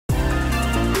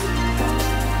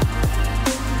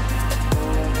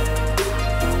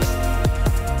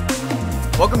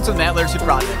Welcome to the Matt Laricy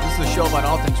Project. This is a show about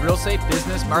all things real estate,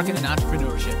 business, marketing, and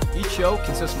entrepreneurship. Each show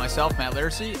consists of myself, Matt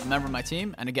Laricy, a member of my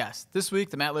team, and a guest. This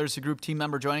week, the Matt Laricy Group team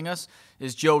member joining us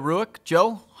is Joe Ruick.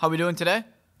 Joe, how are we doing today?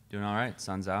 Doing all right.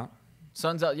 Sun's out.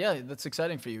 Sun's out. Yeah, that's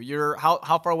exciting for you.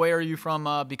 How far away are you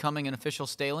from becoming an official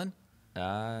Stalin?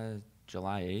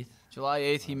 July 8th. July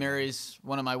 8th, he marries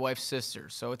one of my wife's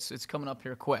sisters, so it's coming up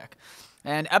here quick.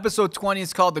 And episode 20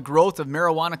 is called The Growth of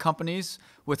Marijuana Companies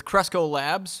with Cresco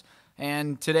Labs.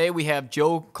 And today we have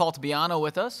Joe Caltabiano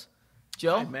with us.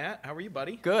 Joe? Hi, Matt. How are you,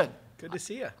 buddy? Good. Good to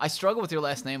see you. I struggle with your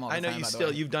last name all the I know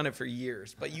time, you've done it for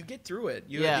years, but you get through it.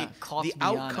 Yeah, the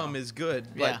outcome is good,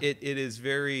 but Yeah. it is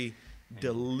very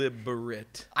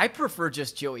deliberate. I prefer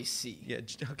just Joey C. Yeah,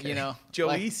 okay. You know? Joey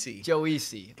like, C. Joey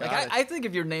C. Like, Got it. I think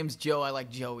if your name's Joe, I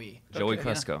like Joey. Joey Okay.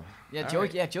 Cresco. Yeah, All Joey.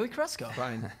 right. Yeah, Joey Cresco.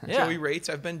 Fine. Yeah. Joey Rates.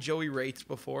 I've been Joey Rates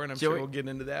before, and I'm Joey- sure we'll get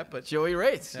into that, but Joey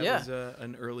Rates. that Yeah. was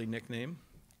an early nickname.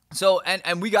 So,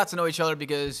 and we got to know each other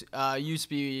because you used to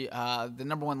be the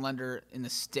number one lender in the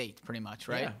state, pretty much,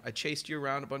 right? Yeah. I chased you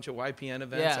around a bunch of YPN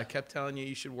events. Yeah. I kept telling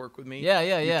you should work with me. Yeah.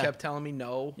 You kept telling me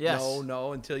no, Yes.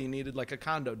 no, until you needed like a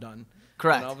condo done.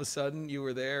 Correct. And all of a sudden, you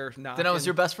were there knocking. Then I was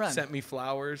your best friend. Sent me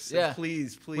flowers. Said, Yeah.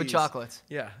 Please. With chocolates.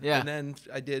 Yeah. Yeah. And then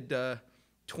I did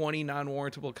 20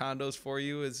 non-warrantable condos for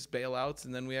you as bailouts,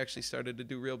 and then we actually started to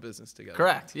do real business together.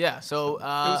 Correct. Yeah. So It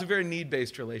was a very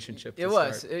need-based relationship. it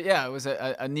was. It was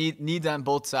a need on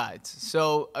both sides.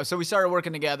 So we started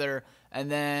working together,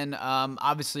 and then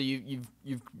obviously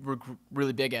you've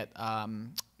really big at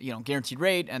guaranteed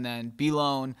rate and then B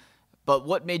loan. But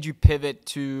what made you pivot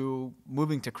to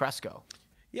moving to Cresco?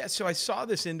 Yeah, so I saw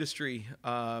this industry,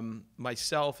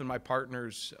 myself and my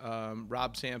partners,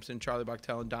 Rob Sampson, Charlie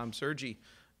Bachtel, and Dom Sergi,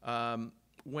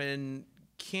 when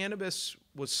cannabis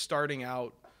was starting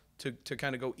out to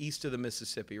kind of go east of the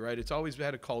Mississippi, right? It's always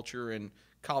had a culture in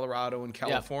Colorado and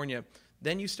California. Yeah.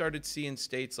 Then you started seeing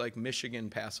states like Michigan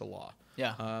pass a law.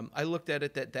 Yeah. I looked at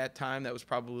it at that time. That was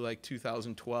probably like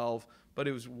 2012. But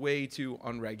it was way too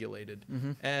unregulated.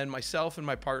 Mm-hmm. And myself and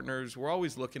my partners were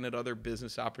always looking at other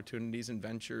business opportunities and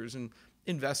ventures and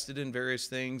invested in various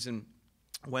things. And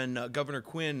when Governor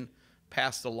Quinn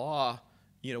passed the law,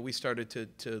 we started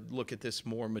to look at this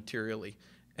more materially.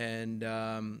 And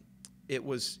it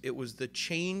was the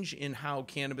change in how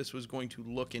cannabis was going to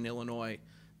look in Illinois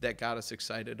that got us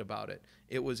excited about it.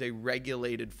 It was a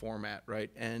regulated format, right?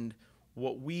 And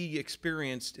what we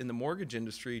experienced in the mortgage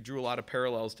industry drew a lot of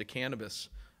parallels to cannabis.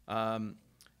 The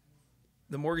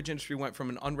mortgage industry went from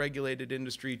an unregulated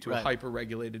industry to a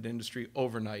hyper-regulated industry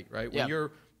overnight, right? When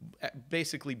you're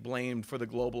basically blamed for the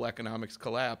global economics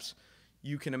collapse,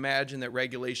 you can imagine that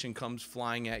regulation comes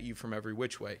flying at you from every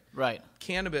which way. Right.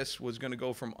 Cannabis was going to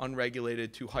go from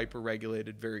unregulated to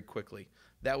hyper-regulated very quickly.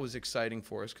 That was exciting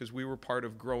for us because we were part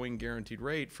of growing guaranteed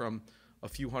rate from a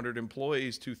few hundred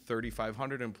employees to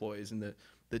 3,500 employees. And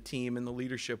the team and the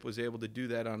leadership was able to do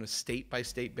that on a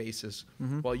state-by-state basis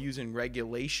while using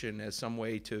regulation as some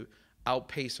way to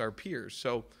outpace our peers.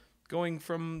 So going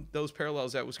from those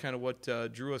parallels, that was kind of what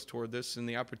drew us toward this, and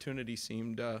the opportunity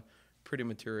seemed pretty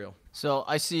material. So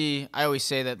I always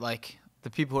say that like the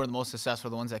people who are the most successful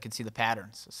are the ones that can see the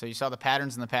patterns. So you saw the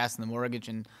patterns in the past in the mortgage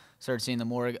and started seeing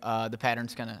the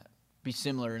patterns kind of be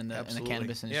similar in the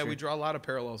cannabis industry. Yeah, we draw a lot of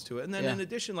parallels to it. And then in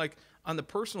addition, like on the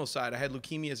personal side, I had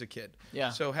leukemia as a kid.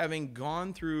 Yeah. So having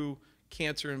gone through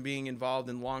cancer and being involved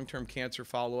in long-term cancer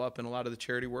follow-up and a lot of the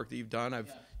charity work that you've done,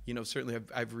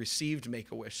 I've received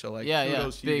Make-A-Wish. So like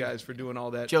kudos to you guys for doing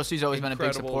all that. Josie's always been a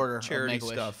big supporter charity of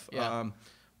Make-A-Wish. stuff. Yeah.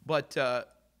 But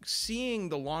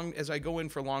seeing as I go in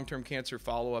for long-term cancer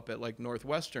follow-up at like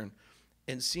Northwestern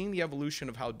and seeing the evolution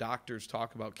of how doctors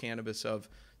talk about cannabis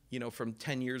from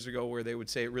 10 years ago where they would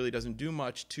say it really doesn't do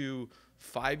much to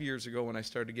 5 years ago when I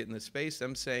started getting this space,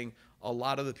 them saying a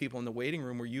lot of the people in the waiting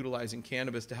room were utilizing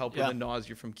cannabis to help with the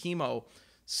nausea from chemo.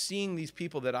 Seeing these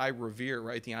people that I revere,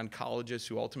 right, the oncologists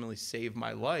who ultimately saved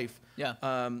my life,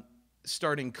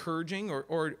 start encouraging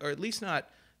or at least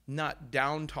not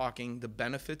down-talking the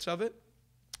benefits of it,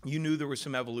 you knew there was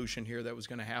some evolution here that was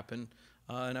going to happen.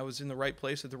 And I was in the right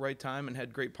place at the right time and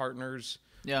had great partners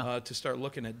to start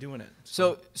looking at doing it.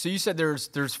 So you said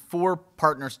there's 4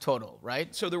 partners total,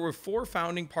 right? So there were 4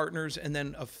 founding partners, and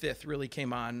then a 5th really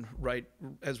came on right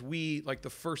as the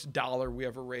first dollar we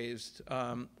ever raised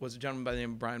was a gentleman by the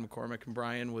name of Brian McCormick, and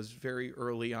Brian was very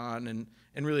early on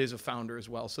and really is a founder as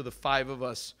well. So the 5 of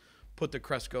us put the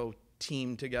Cresco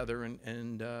team together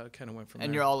and kind of went from there.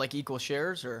 And you're all like equal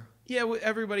shares, or? Yeah,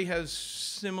 everybody has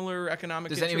similar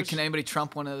economic interests. Can anybody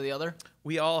trump one or the other?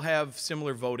 We all have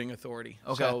similar voting authority.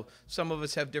 Okay. So some of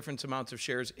us have different amounts of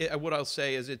shares. What I'll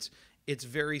say is it's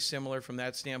very similar from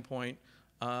that standpoint.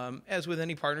 As with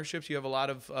any partnerships, you have a lot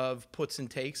of puts and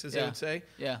takes, as I would say.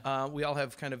 Yeah. We all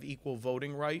have kind of equal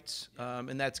voting rights,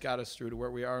 and that's got us through to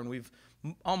where we are. And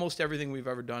almost everything we've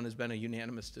ever done has been a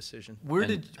unanimous decision.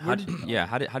 How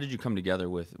did you come together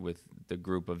with the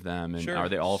group of them? And Sure. are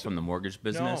they all from the mortgage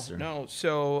business? No.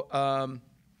 So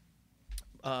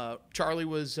Charlie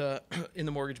was in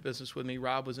the mortgage business with me.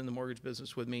 Rob was in the mortgage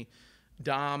business with me.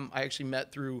 Dom, I actually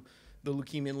met through the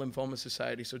Leukemia and Lymphoma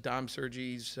Society. So Dom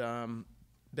Sergi's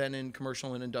been in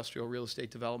commercial and industrial real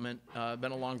estate development,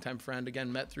 been a longtime friend.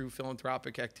 Again, met through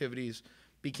philanthropic activities,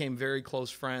 became very close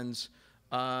friends.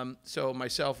 So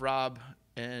myself, Rob,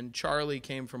 and Charlie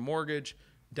came from mortgage.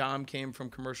 Dom came from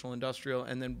commercial industrial.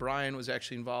 And then Brian was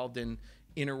actually involved in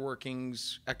inner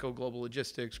workings, Echo Global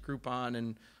Logistics, Groupon,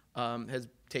 and has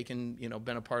taken,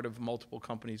 been a part of multiple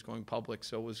companies going public.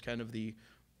 So it was kind of the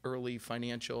early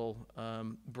financial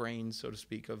brains, so to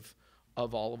speak,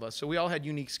 of all of us. So we all had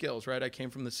unique skills, right? I came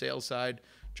from the sales side.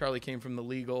 Charlie came from the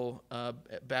legal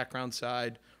background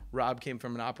side. Rob came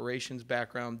from an operations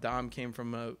background. Dom came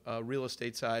from a real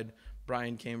estate side.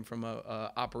 Brian came from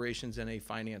a operations and a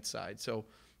finance side. So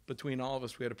between all of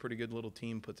us, we had a pretty good little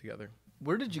team put together.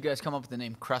 Where did you guys come up with the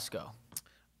name Cresco?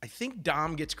 I think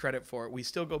Dom gets credit for it. We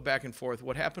still go back and forth.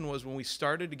 What happened was when we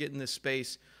started to get in this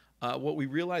space, what we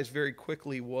realized very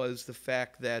quickly was the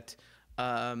fact that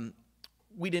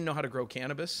we didn't know how to grow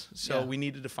cannabis. So we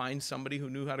needed to find somebody who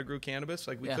knew how to grow cannabis.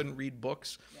 Like we couldn't read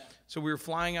books. Yeah. So we were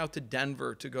flying out to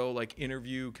Denver to go like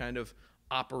interview kind of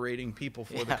operating people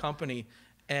for the company,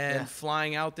 and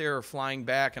flying out there or flying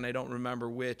back, and I don't remember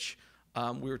which,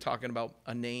 we were talking about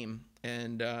a name.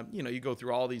 And, you go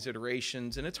through all these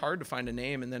iterations, and it's hard to find a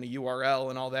name and then a URL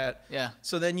and all that. Yeah.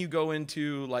 So then you go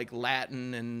into like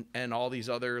Latin and all these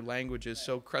other languages.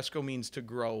 So Cresco means to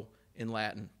grow in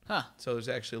Latin. Huh. So there's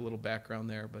actually a little background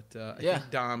there. But I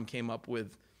think Dom came up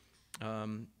with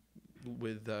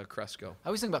Cresco. I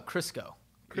always think about Crisco.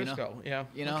 Crisco, yeah.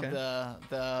 Okay.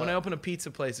 the when I open a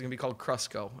pizza place, it's gonna be called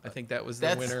Crusco. I think that was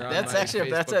the winner.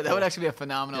 That would actually be a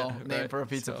phenomenal name for a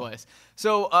pizza place.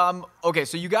 So okay,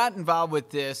 so you got involved with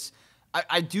this.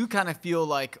 I do kind of feel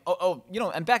like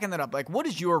and backing that up, like what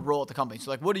is your role at the company? So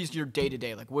like what is your day to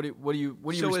day? Like what are you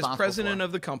responsible for? So as president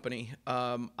of the company,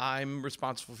 I'm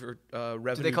responsible for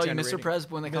revenue. Do they call you Mr.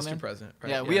 Pres when they come in? Mr. President. Right?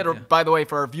 Yeah, we had by the way,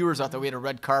 for our viewers out there, we had a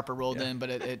red carpet rolled in, but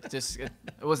it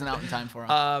wasn't out in time for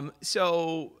them.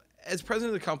 So as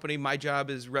president of the company, my job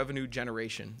is revenue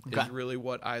generation. Is really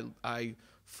what I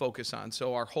focus on.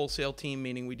 So our wholesale team,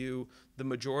 meaning we do the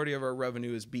majority of our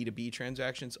revenue is B2B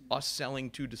transactions, us selling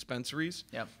to dispensaries.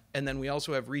 Yep. And then we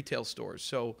also have retail stores.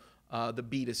 So the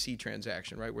B2C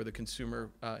transaction, right, where the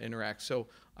consumer interacts. So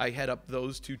I head up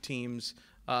those two teams.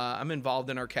 I'm involved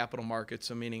in our capital markets,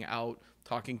 so meaning out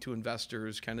talking to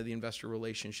investors, kind of the investor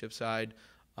relationship side.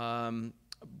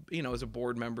 As a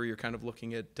board member, you're kind of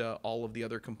looking at all of the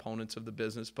other components of the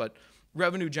business. But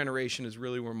revenue generation is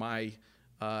really where my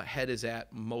head is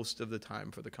at most of the time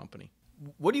for the company.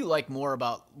 What do you like more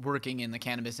about working in the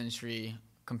cannabis industry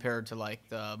compared to like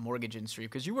the mortgage industry?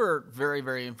 Because you were very,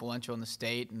 very influential in the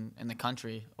state and the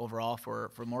country overall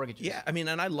for mortgages. Yeah, I mean,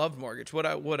 and I love mortgage. What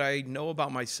I know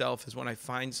about myself is when I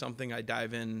find something, I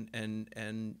dive in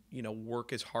and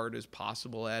work as hard as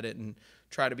possible at it and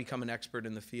try to become an expert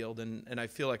in the field. And I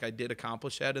feel like I did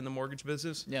accomplish that in the mortgage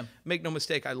business. Yeah. Make no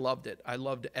mistake, I loved it. I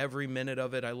loved every minute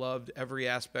of it. I loved every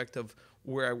aspect of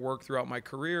where I worked throughout my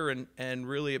career, and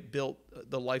really it built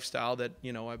the lifestyle that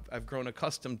I've grown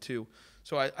accustomed to.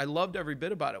 So I loved every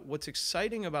bit about it. What's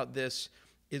exciting about this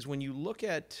is when you look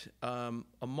at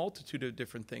a multitude of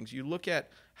different things, you look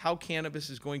at how cannabis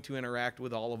is going to interact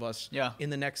with all of us in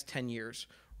the next 10 years,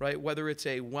 right? Whether it's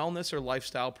a wellness or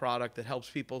lifestyle product that helps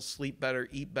people sleep better,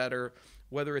 eat better,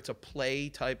 whether it's a play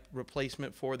type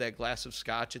replacement for that glass of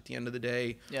scotch at the end of the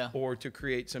day, or to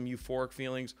create some euphoric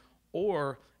feelings,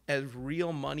 or as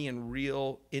real money and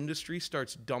real industry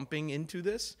starts dumping into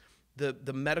this,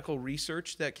 the medical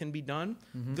research that can be done,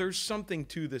 there's something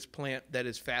to this plant that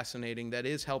is fascinating, that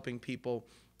is helping people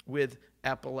with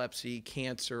epilepsy,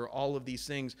 cancer, all of these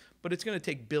things, but it's going to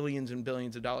take billions and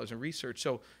billions of dollars in research.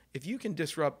 So if you can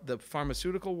disrupt the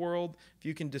pharmaceutical world, if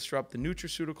you can disrupt the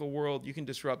nutraceutical world, you can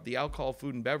disrupt the alcohol,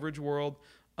 food, and beverage world,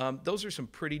 those are some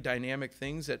pretty dynamic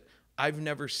things that I've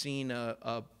never seen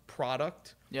a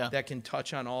product that can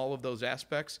touch on all of those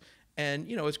aspects.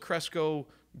 And, as Cresco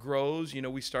grows,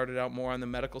 we started out more on the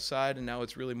medical side, and now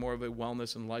it's really more of a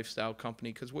wellness and lifestyle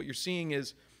company. Because what you're seeing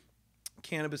is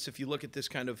cannabis, if you look at this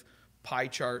kind of pie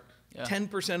chart,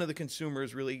 10% of the consumer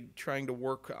is really trying to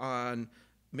work on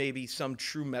maybe some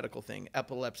true medical thing,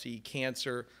 epilepsy,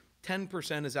 cancer.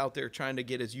 10% is out there trying to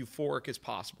get as euphoric as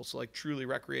possible, so like truly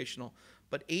recreational.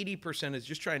 But 80% is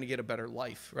just trying to get a better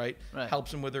life, right?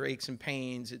 Helps them with their aches and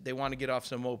pains. They want to get off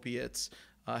some opiates,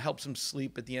 helps them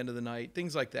sleep at the end of the night,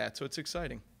 things like that. So it's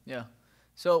exciting. Yeah.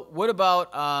 So what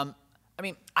about, I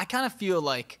mean, I kind of feel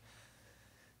like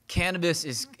cannabis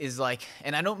is like,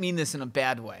 and I don't mean this in a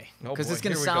bad way, because it's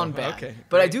going to sound bad, okay,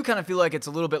 but great. I do kind of feel like it's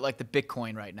a little bit like the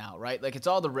Bitcoin right now, right? Like it's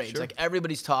all the rage. Sure. Like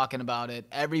everybody's talking about it.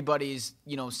 Everybody's,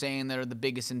 saying they're the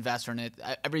biggest investor in it.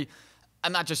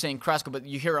 I'm not just saying Cresco, but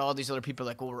you hear all these other people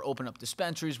like, well, we're opening up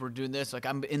dispensaries, we're doing this. Like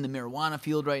I'm in the marijuana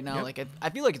field right now. Yep. Like I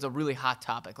feel like it's a really hot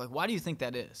topic. Like why do you think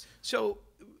that is? So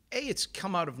it's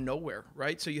come out of nowhere,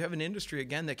 right? So you have an industry,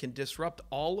 again, that can disrupt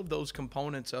all of those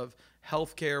components of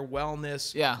healthcare,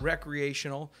 wellness,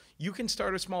 recreational. You can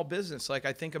start a small business. Like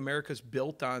I think America's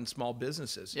built on small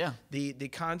businesses. Yeah. The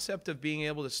concept of being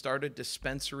able to start a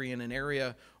dispensary in an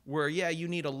area where, you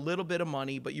need a little bit of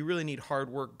money, but you really need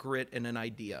hard work, grit, and an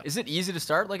idea. Is it easy to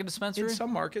start like a dispensary? In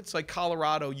some markets, like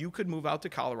Colorado, you could move out to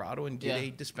Colorado and get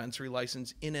a dispensary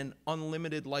license in an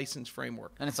unlimited license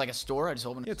framework. And it's like a store? I just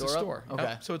open a store? It's a store. Okay.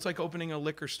 Yep. So it's like opening a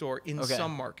liquor store in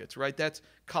some markets, right? That's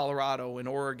Colorado and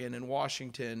Oregon and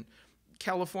Washington.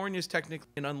 California is technically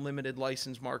an unlimited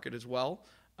license market as well.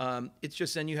 It's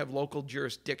just then you have local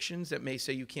jurisdictions that may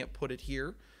say you can't put it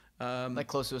here. Like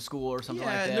close to a school or something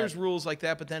like that. Yeah, and there's rules like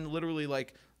that, but then literally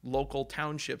like local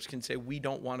townships can say, we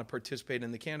don't want to participate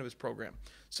in the cannabis program.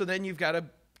 So then you've got to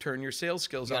turn your sales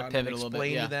skills on and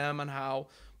explain to them on how.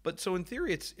 But so in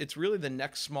theory, it's really the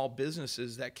next small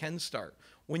businesses that can start.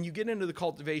 When you get into the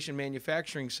cultivation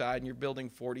manufacturing side and you're building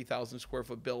 40,000 square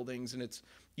foot buildings and it's,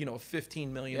 a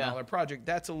 $15 million project,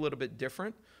 that's a little bit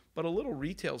different. But a little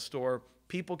retail store,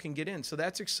 people can get in. So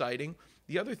that's exciting.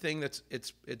 The other thing that's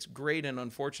it's great and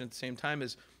unfortunate at the same time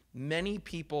is many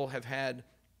people have had,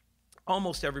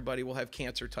 almost everybody will have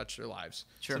cancer touch their lives.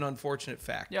 Sure. It's an unfortunate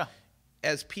fact. Yeah.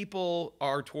 As people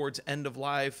are towards end of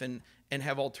life and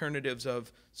have alternatives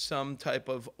of some type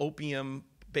of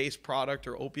opium-based product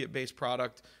or opiate-based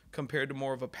product compared to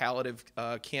more of a palliative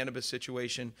cannabis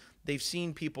situation, they've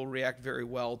seen people react very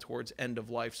well towards end of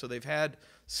life. So they've had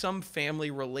some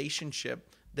family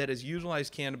relationship that has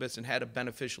utilized cannabis and had a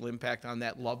beneficial impact on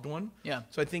that loved one. Yeah.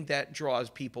 So I think that draws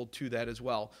people to that as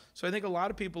well. So I think a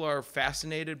lot of people are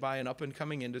fascinated by an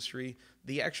up-and-coming industry.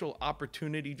 The actual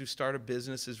opportunity to start a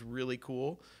business is really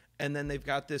cool. And then they've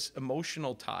got this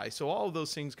emotional tie. So all of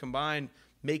those things combined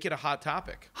make it a hot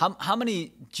topic. How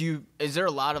many is there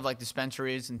a lot of like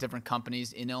dispensaries and different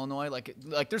companies in Illinois? Like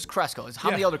there's Cresco. How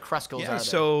many other Crescos are there?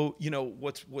 So,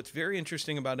 what's very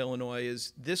interesting about Illinois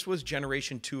is this was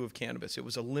generation 2 of cannabis. It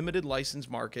was a limited license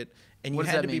market and you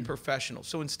had to be professional.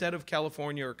 So instead of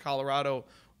California or Colorado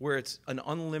where it's an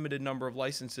unlimited number of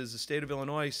licenses, the state of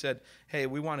Illinois said, hey,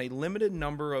 we want a limited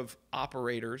number of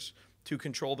operators to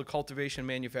control the cultivation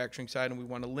manufacturing side, and we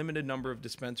want a limited number of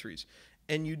dispensaries.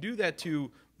 And you do that to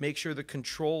make sure the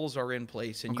controls are in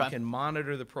place and you can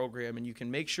monitor the program and you can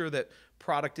make sure that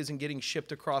product isn't getting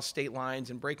shipped across state lines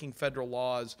and breaking federal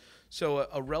laws. So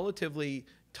a relatively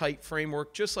tight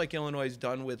framework, just like Illinois has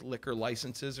done with liquor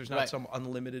licenses. There's not some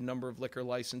unlimited number of liquor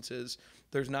licenses.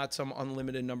 There's not some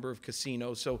unlimited number of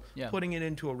casinos. So putting it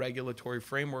into a regulatory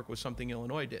framework was something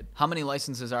Illinois did. How many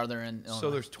licenses are there in Illinois?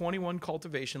 So there's 21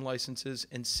 cultivation licenses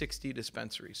and 60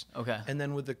 dispensaries. Okay. And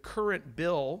then with the current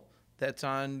bill that's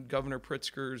on Governor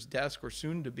Pritzker's desk or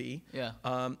soon to be,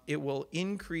 it will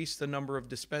increase the number of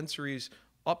dispensaries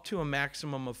up to a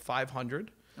maximum of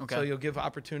 500. Okay. So you'll give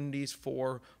opportunities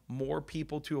for more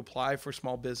people to apply for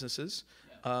small businesses.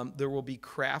 There will be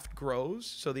craft grows,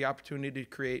 so the opportunity to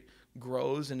create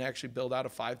grows and actually build out a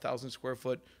 5,000 square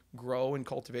foot grow and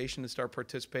cultivation and start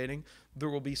participating. There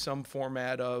will be some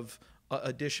format of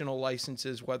additional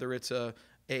licenses, whether it's a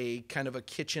kind of a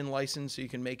kitchen license so you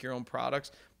can make your own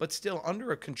products, but still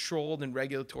under a controlled and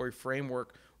regulatory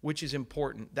framework, which is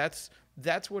important.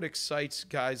 That's what excites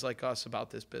guys like us about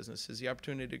this business, is the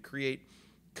opportunity to create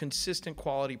consistent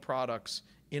quality products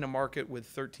in a market with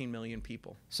 13 million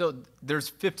people. So there's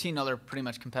 15 other pretty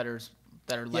much competitors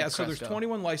that are like so Cresco. there's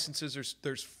 21 licenses.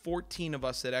 There's 14 of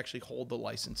us that actually hold the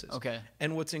licenses. Okay.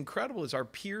 And what's incredible is our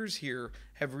peers here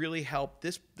have really helped.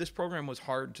 This program was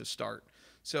hard to start.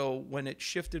 So when it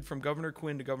shifted from Governor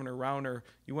Quinn to Governor Rauner,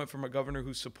 you went from a governor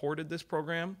who supported this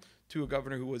program to a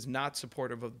governor who was not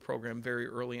supportive of the program very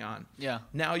early on. Yeah.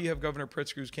 Now you have Governor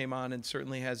Pritzker who's came on and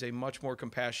certainly has a much more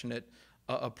compassionate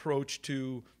approach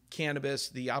to cannabis,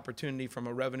 the opportunity from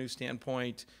a revenue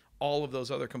standpoint, all of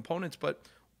those other components. But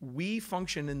we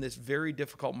function in this very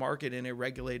difficult market in a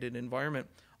regulated environment.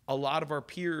 A lot of our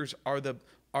peers are the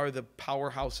are the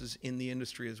powerhouses in the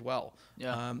industry as well.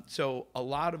 Yeah. So a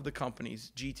lot of the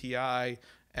companies, GTI,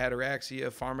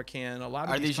 Ataraxia, PharmaCann, a lot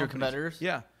of Are these these your companies- competitors?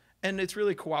 Yeah. And it's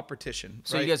really coopetition.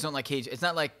 So right? you guys don't like hate. It's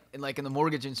not like in the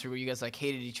mortgage industry where you guys like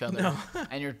hated each other No.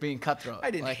 and you're being cutthroat. I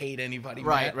didn't like, hate anybody.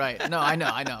 Right, Matt. right. No, I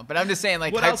know. But I'm just saying,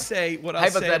 like, What I'll say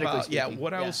hypothetically about speaking,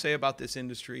 what I will say about this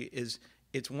industry is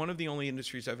it's one of the only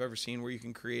industries I've ever seen where you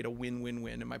can create a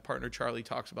win-win-win, and my partner Charlie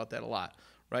talks about that a lot,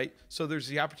 right? So there's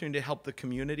the opportunity to help the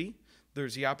community.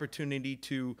 There's the opportunity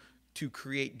to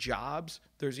create jobs.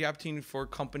 There's the opportunity for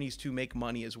companies to make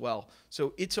money as well.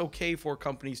 So it's okay for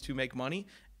companies to make money.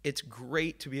 It's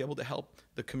great to be able to help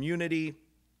the community,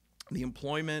 the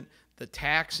employment, the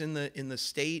tax in the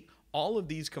state, all of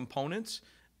these components,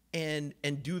 and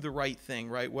do the right thing,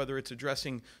 right? Whether it's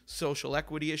addressing social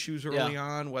equity issues early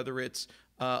on, whether it's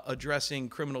addressing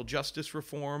criminal justice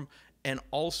reform, and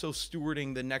also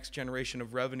stewarding the next generation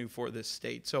of revenue for this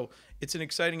state. So it's an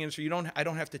exciting industry. I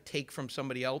don't have to take from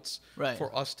somebody else for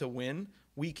us to win.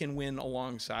 We can win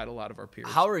alongside a lot of our peers.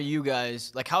 How are you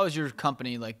guys, like, how is your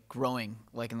company, like, growing,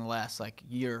 like, in the last, like,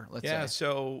 year, let's say? Yeah,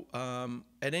 so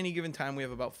at any given time, we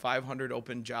have about 500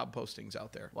 open job postings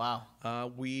out there. Wow.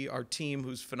 Our team,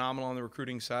 who's phenomenal on the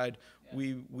recruiting side,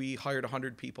 we hired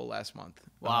 100 people last month.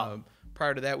 Wow.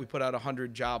 Prior to that, we put out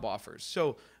 100 job offers.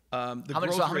 So how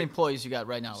many employees you got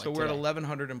right now? So we're at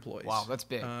 1,100 employees. Wow, that's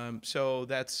big. So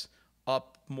that's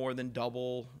up more than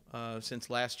double since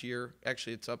last year.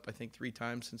 Actually, it's up, I think, 3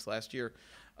 times since last year.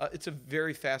 It's a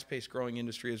very fast-paced growing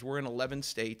industry as we're in 11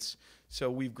 states. So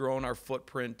we've grown our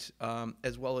footprint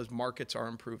as well as markets are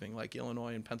improving, like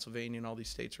Illinois and Pennsylvania and all these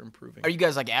states are improving. Are you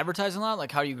guys, like, advertising a lot?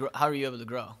 Like, how are you able to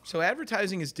grow? So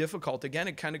advertising is difficult. Again,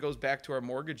 it kind of goes back to our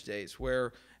mortgage days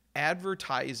where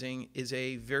advertising is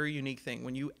a very unique thing.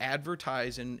 When you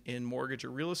advertise in mortgage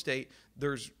or real estate,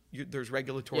 there's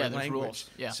regulatory language. Rules.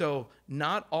 Yeah. So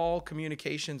not all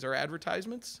communications are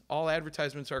advertisements. All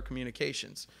advertisements are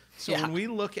communications. So when we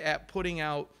look at putting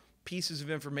out pieces of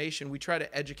information, we try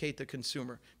to educate the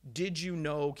consumer. Did you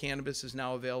know cannabis is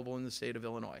now available in the state of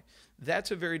Illinois?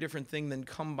 That's a very different thing than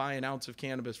come buy an ounce of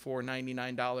cannabis for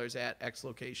 $99 at X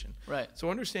location. Right. So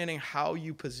understanding how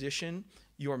you position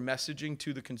your messaging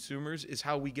to the consumers is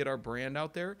how we get our brand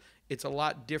out there. It's a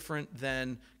lot different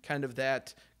than kind of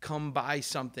that come buy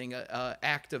something,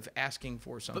 act of asking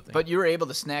for something. But you were able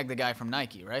to snag the guy from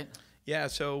Nike, right? Yeah,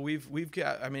 so we've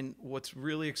got, I mean, what's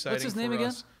really exciting What's his name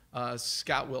again?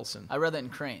 Scott Wilson. I read that in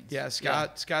Cranes. Yeah,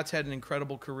 Scott's had an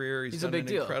incredible career. He's done a big an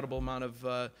deal. incredible amount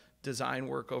of design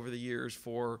work over the years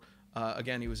for,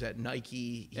 again, he was at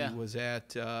Nike. He was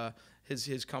at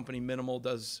his company Minimal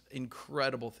does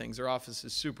incredible things. Their office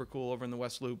is super cool over in the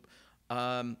West Loop.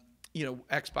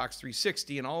 Xbox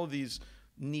 360 and all of these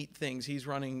neat things. He's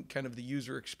running kind of the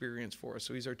user experience for us.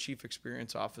 So he's our chief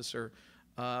experience officer.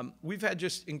 We've had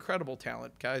just incredible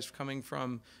talent, guys coming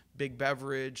from big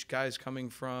beverage, guys coming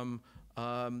from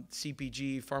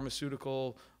CPG,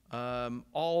 pharmaceutical,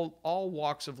 all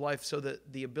walks of life. So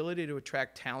that the ability to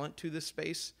attract talent to this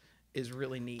space is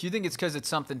really neat. Do you think it's because it's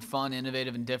something fun,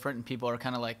 innovative, and different, and people are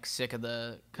kind of like sick of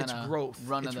the kind of growth?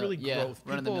 It's really growth.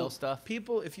 Running the mill stuff.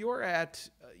 People, if you're at,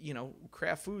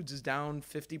 Kraft Foods is down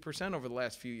 50% over the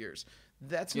last few years.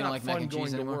 That's not like mac fun and going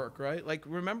cheese to anymore? work, right? Like,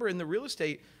 remember in the real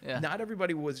estate, not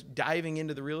everybody was diving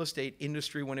into the real estate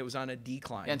industry when it was on a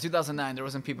decline. Yeah, in 2009, there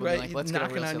wasn't people being like, let's get a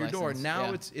real knocking estate on your door. license.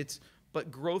 Now but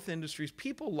growth industries,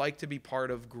 people like to be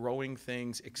part of growing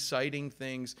things, exciting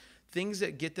things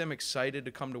that get them excited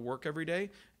to come to work every day.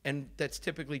 And that's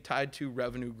typically tied to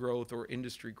revenue growth or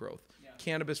industry growth. Yeah.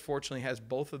 Cannabis, fortunately, has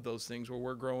both of those things where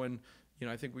we're growing,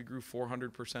 I think we grew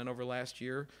 400% over last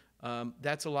year.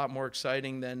 That's a lot more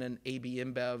exciting than an AB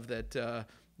InBev that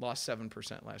lost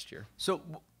 7% last year. So,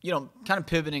 kind of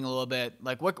pivoting a little bit,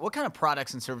 like what kind of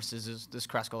products and services does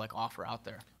Cresco like offer out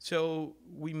there? So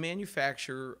we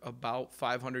manufacture about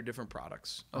 500 different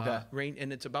products. Okay.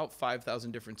 And it's about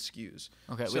 5,000 different SKUs.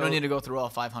 Okay. So, we don't need to go through all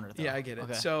 500 though. Yeah, I get it.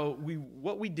 Okay. So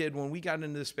what we did when we got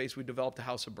into this space, we developed a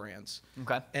house of brands.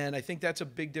 Okay. And I think that's a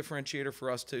big differentiator for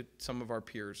us to some of our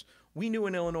peers. We knew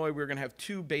in Illinois we were going to have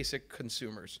 2 basic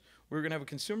consumers. We were going to have a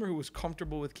consumer who was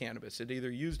comfortable with cannabis. Had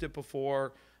either used it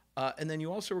before, and then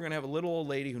you also were going to have a little old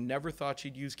lady who never thought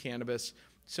she'd use cannabis.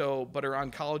 But her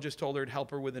oncologist told her it'd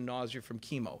help her with the nausea from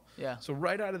chemo. Yeah. So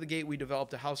right out of the gate, we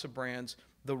developed a house of brands.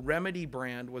 The Remedy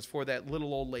brand was for that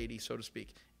little old lady, so to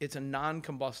speak. It's a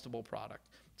non-combustible product.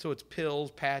 So it's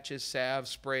pills, patches, salves,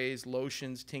 sprays,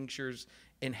 lotions, tinctures,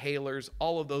 inhalers,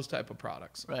 all of those type of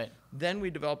products. Right. Then we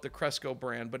developed the Cresco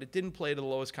brand, but it didn't play to the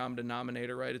lowest common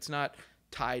denominator, right? It's not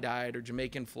tie-dyed or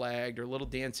Jamaican flagged or little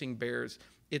dancing bears.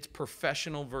 its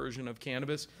professional version of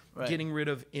cannabis, Right. getting rid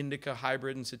of indica,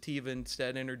 hybrid, and sativa,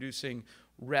 instead introducing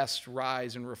rest,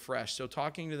 rise, and refresh. So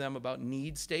talking to them about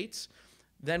need states.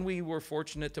 Then we were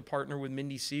fortunate to partner with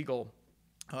Mindy Siegel,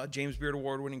 James Beard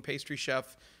Award-winning pastry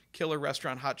chef, killer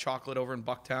restaurant, Hot Chocolate over in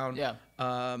Bucktown. Yeah.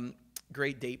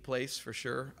 Great date place for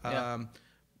sure. Yeah.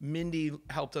 Mindy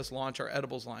helped us launch our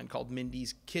edibles line called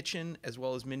Mindy's Kitchen, as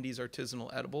well as Mindy's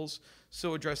Artisanal Edibles.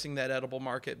 So addressing that edible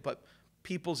market, but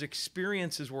people's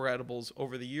experiences were edibles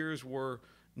over the years were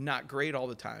not great all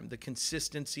the time. The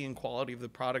consistency and quality of the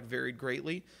product varied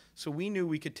greatly. So we knew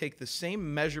we could take the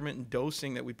same measurement and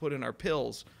dosing that we put in our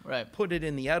pills, Right. put it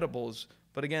in the edibles.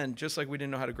 But again, just like we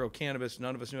didn't know how to grow cannabis,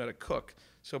 none of us knew how to cook.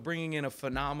 So bringing in a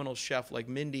phenomenal chef like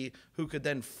Mindy, who could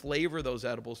then flavor those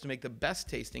edibles to make the best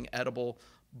tasting edible,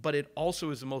 but it also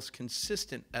is the most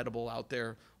consistent edible out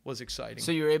there, was exciting.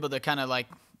 So you were able to kind of like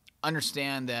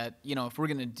understand that, you know, if we're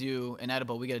going to do an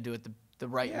edible, we got to do it the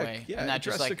right way. Yeah, and not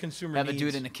address just like the consumer have a dude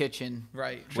needs. in the kitchen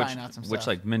Right. trying out some Which stuff.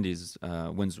 like Mindy's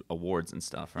wins awards and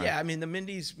stuff, right? Yeah, I mean, the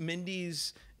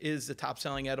Mindy's is the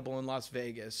top-selling edible in Las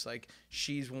Vegas. Like,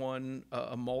 she's won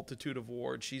a multitude of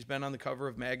awards. She's been on the cover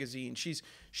of magazines.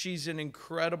 She's an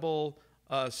incredible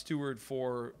steward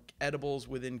for edibles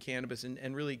within cannabis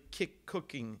and really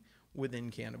cooking within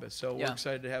cannabis. So Yeah. we're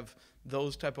excited to have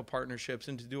those type of partnerships,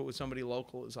 and to do it with somebody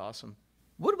local is awesome.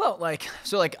 What about like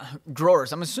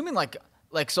growers? I'm assuming like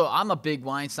so I'm a big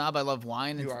wine snob. I love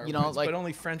wine. You and, are, you know, like but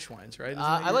only French wines, right? Isn't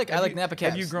I like Napa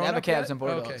Cabs. Have you grown Napa up Cabs yet? and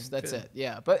Bordeaux. Okay, That's good. it.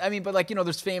 Yeah, but I mean, like, you know,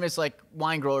 there's famous like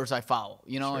wine growers I follow.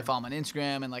 You know, I Sure. follow them on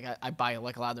Instagram, and like I buy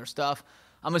like a lot of their stuff.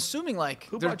 I'm assuming like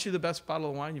Who they're- bought you the best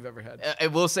bottle of wine you've ever had? I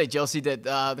will say Chelsea did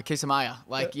the Quesamaya.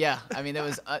 Like, yeah, I mean, it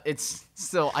was. It's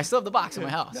still. I still have the box in my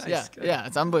house. Nice, Yeah, good. yeah,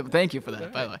 it's unbelievable. Thank you for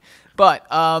that, by the way. But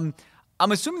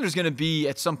I'm assuming there's going to be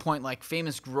at some point like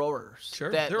famous growers.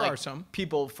 Sure, that, there like, are some.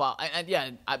 people follow. And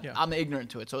yeah, I'm ignorant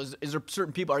to it. So is there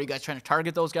certain people? Are you guys trying to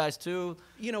target those guys too?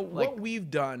 You know, what we've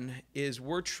done is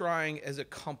we're trying as a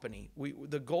company,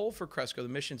 the goal for Cresco, the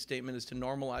mission statement, is to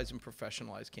normalize and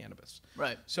professionalize cannabis.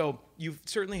 Right. So you've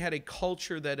certainly had a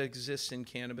culture that exists in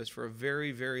cannabis for a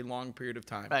very, very long period of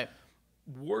time. Right.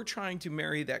 We're trying to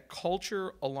marry that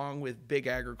culture along with big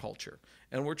agriculture.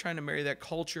 And we're trying to marry that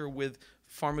culture with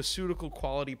pharmaceutical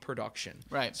quality production.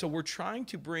 Right. So we're trying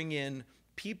to bring in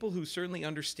people who certainly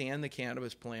understand the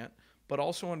cannabis plant, but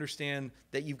also understand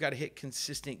that you've got to hit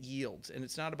consistent yields. And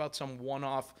it's not about some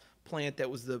one-off plant that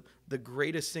was the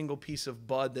greatest single piece of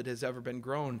bud that has ever been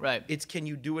grown. Right. It's can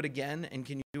you do it again, and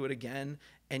can you do it again,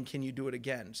 and can you do it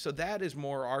again? So that is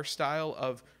more our style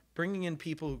of bringing in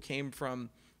people who came from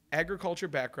agriculture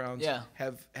backgrounds, Yeah.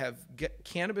 have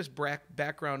cannabis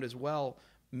background as well,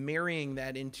 marrying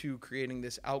that into creating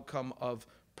this outcome of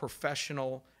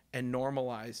professional and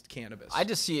normalized cannabis. I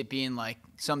just see it being like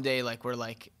someday, like where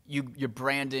like you're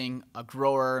branding a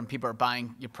grower and people are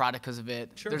buying your product because of it.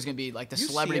 Sure. There's gonna be like the You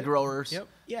see celebrity it. growers. Yep.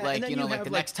 Yeah, Like, and then you know, you like have,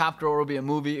 the like- next top grower will be a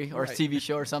movie or a Right. TV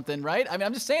show or something, right? I mean,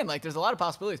 I'm just saying, like, there's a lot of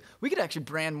possibilities. We could actually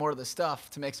brand more of the stuff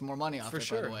to make some more money off for it.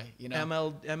 sure. By the way, you know.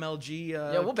 MLG.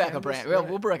 Yeah, we'll back a cannabis, brand. Well,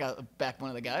 right. we'll back one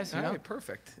of the guys. You All know. right,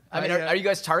 perfect. I mean, are you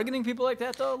guys targeting people like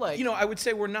that though? Like, You know, I would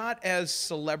say we're not as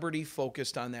celebrity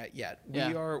focused on that yet.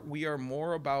 Yeah. We are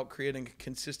more about creating a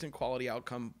consistent quality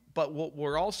outcome. But what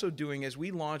we're also doing is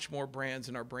we launch more brands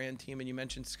in our brand team, and you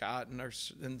mentioned Scott and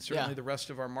certainly Yeah. the rest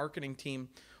of our marketing team.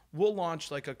 We'll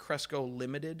launch like a Cresco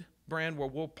Limited brand where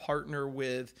we'll partner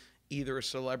with either a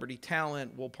celebrity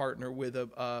talent, we'll partner with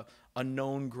a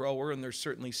known grower, and there's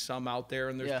certainly some out there,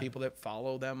 and there's Yeah. people that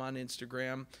follow them on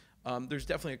Instagram. There's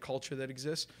definitely a culture that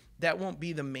exists. That won't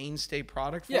be the mainstay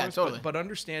product for Yeah, us, totally. but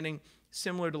understanding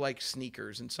similar to like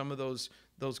sneakers and some of those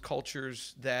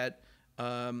cultures that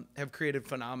have created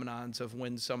phenomenons of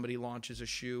when somebody launches a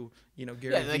shoe. You know,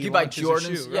 Gary yeah, like Vee you buy launches a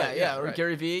Jordans, shoe, yeah, right, yeah, or right.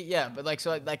 Gary Vee, yeah. But like,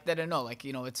 so like that, I don't know, like,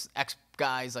 you know, it's X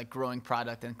guys like growing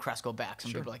product and Cresco backs,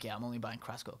 and people are like, yeah, I'm only buying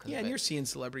Cresco. Yeah, and you're seeing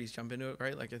celebrities jump into it,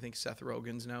 right? Like I think Seth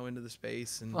Rogen's now into the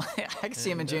space, and I can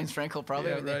see him and James Franco probably.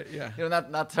 yeah, I mean, they- right, yeah. You know,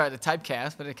 not to try to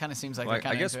typecast, but it kind of seems like Well, they're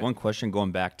kind I of guess one question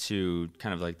going back to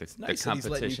kind of like the nice that he's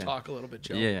letting you competition. talk a little bit,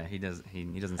 Joe. Yeah, he does. He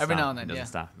doesn't Every stop. now and then, he yeah.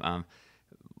 doesn't stop.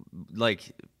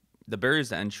 Like the barriers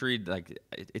to entry, like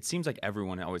it seems like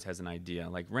everyone always has an idea.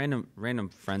 Like random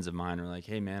friends of mine are like,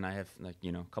 "Hey man, I have like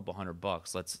a couple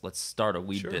 $100. Let's start a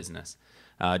weed Sure. business."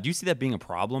 Do you see that being a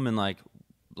problem? And like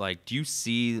do you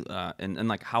see and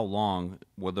like how long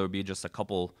will there be just a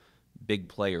couple big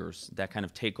players that kind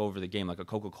of take over the game, like a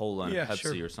Coca-Cola and Yeah, a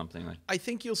Pepsi sure. or something like? I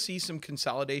think you'll see some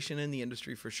consolidation in the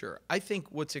industry for sure. I think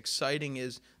what's exciting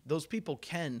is those people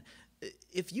can,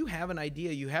 if you have an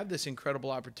idea, you have this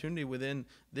incredible opportunity within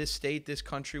this state, this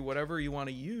country, whatever you want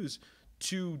to use,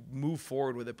 to move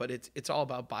forward with it, but it's all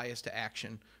about bias to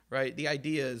action, right? The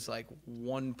idea is like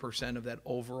 1% of that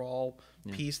overall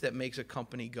piece that makes a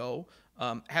company go.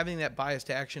 Having that bias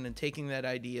to action and taking that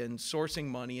idea and sourcing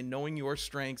money and knowing your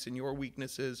strengths and your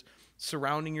weaknesses,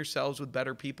 surrounding yourselves with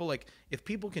better people. Like, if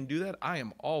people can do that, I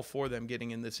am all for them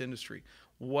getting in this industry.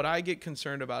 What I get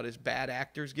concerned about is bad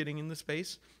actors getting in the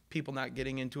space, people not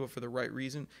getting into it for the right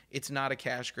reason. It's not a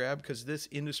cash grab because this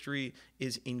industry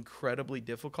is incredibly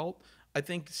difficult. I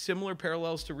think similar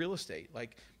parallels to real estate.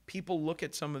 Like, people look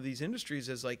at some of these industries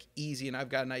as like easy, and I've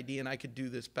got an idea and I could do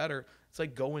this better. It's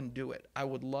like, go and do it. I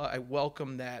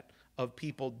welcome that of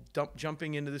people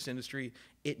jumping into this industry.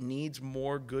 It needs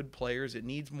more good players. It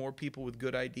needs more people with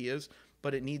good ideas,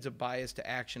 but it needs a bias to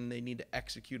action. They need to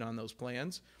execute on those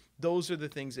plans. Those are the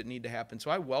things that need to happen. So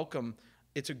I welcome,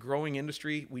 it's a growing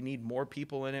industry. We need more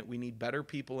people in it. We need better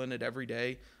people in it every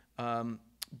day.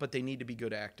 But they need to be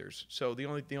good actors. So the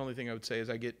only thing I would say is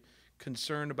I get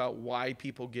concerned about why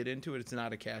people get into it. It's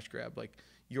not a cash grab. Like,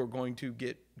 you're going to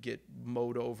get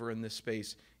mowed over in this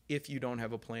space if you don't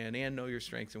have a plan and know your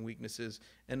strengths and weaknesses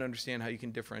and understand how you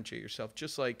can differentiate yourself,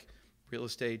 just like real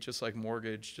estate, just like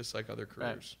mortgage, just like other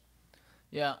careers. Right.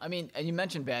 Yeah, I mean, and you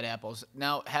mentioned bad apples.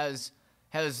 Now, has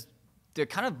the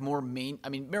kind of more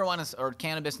marijuana or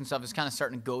cannabis and stuff is kind of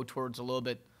starting to go towards a little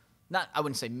bit, not, I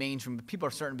wouldn't say mainstream, but people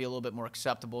are starting to be a little bit more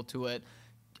acceptable to it.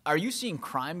 Are you seeing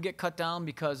crime get cut down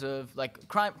because of, like,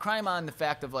 crime on the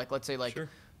fact of, like, let's say, like, Sure.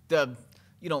 the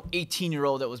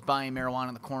 18-year-old that was buying marijuana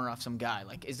in the corner off some guy?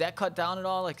 Like, is that cut down at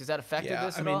all? Like, is that affected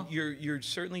this at all? You're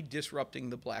certainly disrupting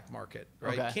the black market,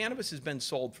 right? Okay. Cannabis has been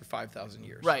sold for 5,000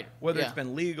 years. Right. Whether Yeah. it's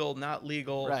been legal, not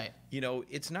legal. Right.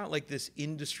 It's not like this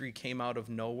industry came out of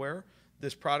nowhere.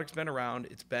 This product's been around.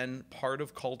 It's been part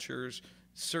of cultures.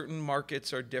 Certain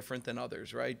markets are different than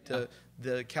others, right?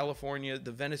 The California,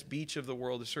 the Venice Beach of the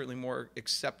world is certainly more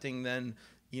accepting than,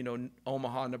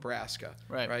 Omaha, Nebraska,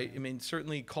 right? I mean,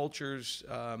 certainly cultures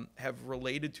have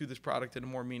related to this product in a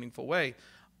more meaningful way.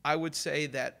 I would say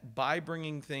that by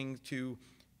bringing things to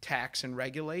tax and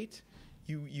regulate,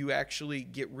 you actually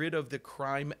get rid of the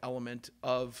crime element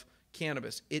of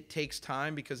cannabis. It takes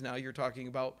time because now you're talking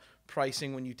about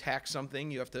pricing. When you tax something,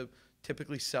 you have to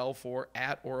typically sell for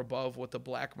at or above what the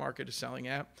black market is selling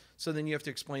at. So then you have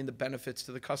to explain the benefits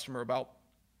to the customer about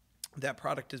that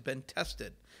product has been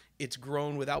tested. It's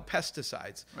grown without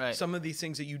pesticides. Right. Some of these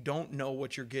things that you don't know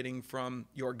what you're getting from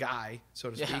your guy,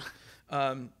 so to speak.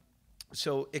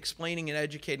 So explaining and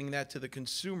educating that to the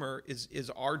consumer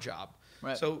is our job.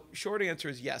 Right. So short answer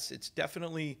is yes, it's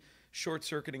definitely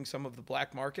short-circuiting some of the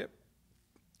black market.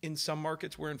 In some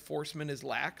markets where enforcement is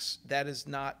lax, that is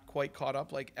not quite caught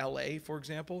up, like LA, for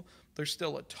example. There's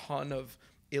still a ton of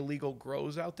illegal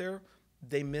grows out there.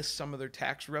 They miss some of their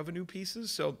tax revenue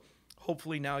pieces. So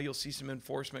hopefully now you'll see some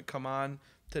enforcement come on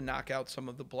to knock out some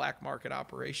of the black market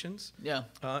operations. Yeah.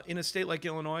 In a state like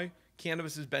Illinois,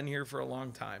 cannabis has been here for a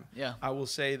long time. Yeah. I will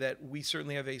say that we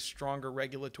certainly have a stronger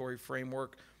regulatory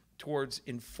framework towards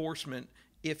enforcement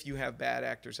if you have bad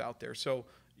actors out there. So,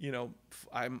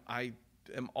 I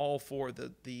am all for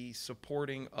the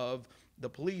supporting of the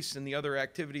police and the other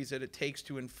activities that it takes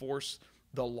to enforce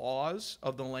the laws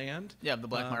of the land. Yeah, the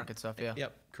black market stuff, yeah.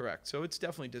 Yep, correct. So it's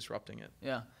definitely disrupting it.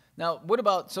 Yeah. Now, what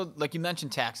about, so like you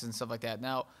mentioned taxes and stuff like that.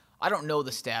 Now, I don't know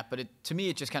the stat, but to me,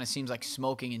 it just kind of seems like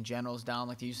smoking in general is down,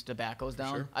 like the use of tobacco is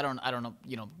down. Sure. I don't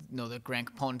know the grand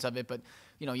components of it, but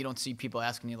you don't see people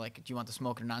asking you like, do you want the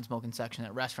smoking or non-smoking section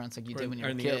at restaurants like you did when you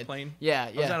were a kid? Or in the airplane? Yeah.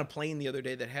 I was on a plane the other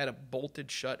day that had a bolted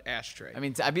shut ashtray. I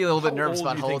mean, I'd be a little bit nervous old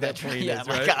about do you holding think that that plane Yeah, is,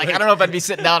 like, right? I don't know if I'd be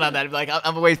sitting down on that. I'd be like,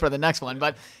 I'm waiting for the next one.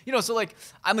 But so like,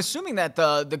 I'm assuming that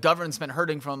the government's been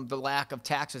hurting from the lack of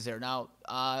taxes there. Now,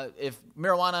 if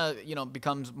marijuana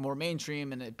becomes more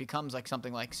mainstream and it becomes like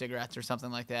something like cigarettes or something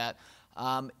like that,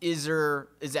 is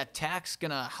that tax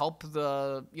gonna help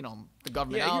the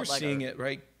government out? Yeah, you're seeing it,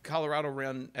 right? Colorado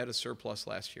ran at a surplus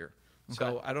last year. So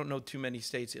Okay. I don't know too many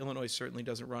states. Illinois certainly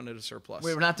doesn't run at a surplus.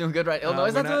 Wait, we're not doing good, right? Illinois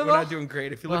is we're not doing we're well? not doing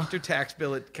great. If you look Well- at their tax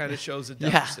bill, it kind of shows a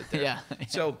deficit there. Yeah.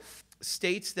 So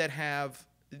states that have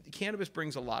cannabis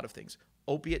brings a lot of things.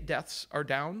 Opiate deaths are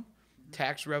down.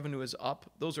 Tax revenue is up.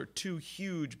 Those are two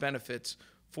huge benefits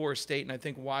for a state, and I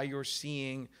think why you're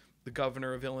seeing the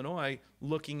governor of Illinois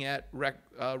looking at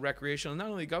recreational. Not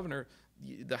only the governor,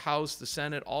 the House, the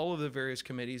Senate, all of the various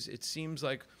committees. It seems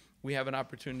like we have an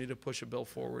opportunity to push a bill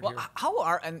forward Well,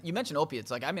 here. and you mentioned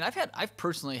opiates. Like, I mean, I've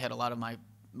personally had a lot of my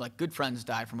like good friends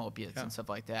die from opiates and stuff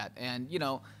like that. And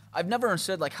I've never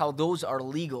understood like how those are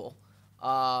legal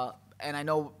and I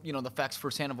know, you know, the facts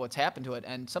firsthand of what's happened to it,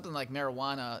 and something like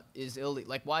marijuana is illegal.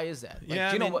 Like, why is that? Like, Yeah,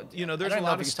 do you know I mean, what? you know, I there's don't a know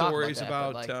lot if of you can talk stories that,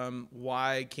 about, but, like,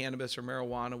 why cannabis or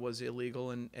marijuana was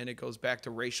illegal, and it goes back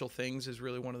to racial things is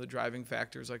really one of the driving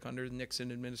factors, like under the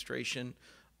Nixon administration.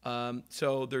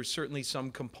 So there's certainly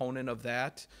some component of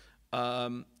that.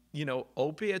 You know,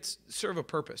 opiates serve a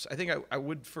purpose. I think I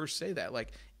would first say that,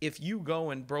 like, if you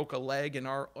go and broke a leg and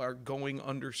are going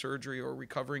under surgery or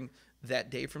recovering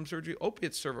that day from surgery,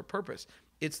 opiates serve a purpose.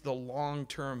 It's the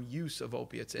long-term use of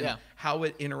opiates and how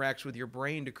it interacts with your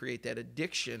brain to create that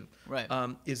addiction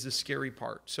is the scary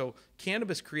part. So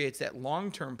cannabis creates that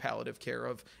long-term palliative care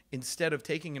of, instead of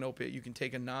taking an opiate, you can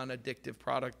take a non-addictive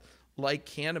product like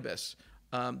cannabis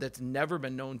that's never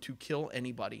been known to kill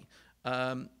anybody.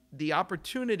 The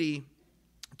opportunity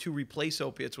to replace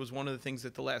opiates was one of the things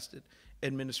that the last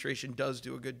administration did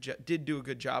do a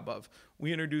good job of.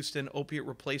 We introduced an opiate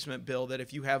replacement bill that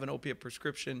if you have an opiate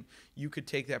prescription, you could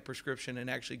take that prescription and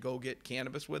actually go get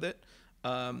cannabis with it.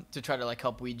 To try to like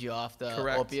help weed you off the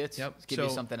opiates, give you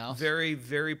something else. Very,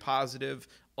 very positive.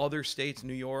 Other states,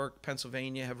 New York,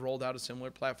 Pennsylvania, have rolled out a similar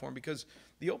platform because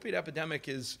the opiate epidemic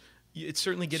it's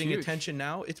certainly getting attention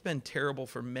now. It's been terrible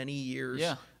for many years.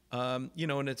 Yeah. You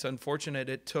know, and it's unfortunate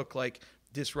it took like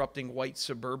disrupting white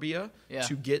suburbia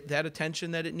to get that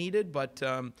attention that it needed. But,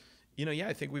 you know,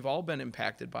 I think we've all been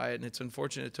impacted by it. And it's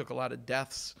unfortunate it took a lot of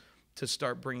deaths to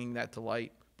start bringing that to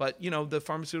light. But, you know, the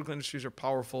pharmaceutical industries are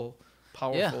powerful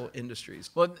industries.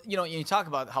 Well, you know, you talk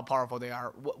about how powerful they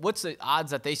are. What's the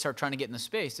odds that they start trying to get in the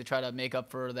space to try to make up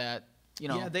for that, you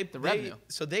know, the revenue?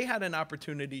 So they had an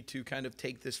opportunity to kind of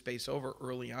take this space over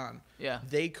early on. Yeah.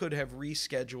 They could have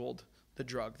rescheduled the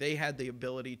drug. They had the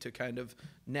ability to kind of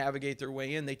navigate their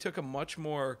way in. They took a much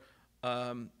more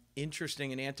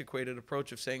interesting and antiquated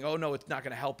approach of saying, "Oh no, it's not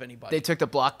going to help anybody." They took the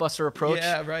Blockbuster approach.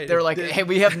 Yeah, right. They're like, "Hey,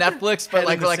 we have Netflix, but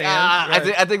like,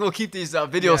 I think we'll keep these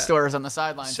video stores on the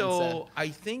sidelines." So instead. I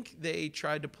think they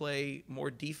tried to play more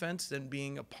defense than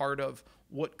being a part of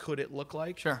what could it look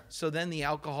like. Sure. So then the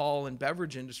alcohol and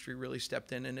beverage industry really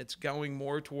stepped in, and it's going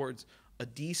more towards a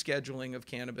descheduling of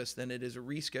cannabis than it is a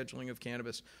rescheduling of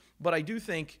cannabis. But I do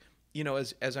think, you know,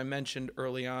 as I mentioned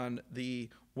early on, the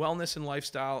wellness and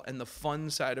lifestyle and the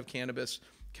fun side of cannabis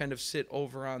kind of sit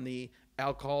over on the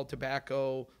alcohol,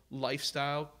 tobacco,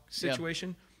 lifestyle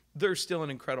situation. There's still an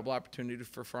incredible opportunity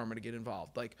for pharma to get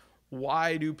involved. Like,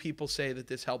 why do people say that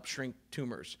this helped shrink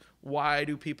tumors? Why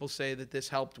do people say that this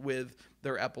helped with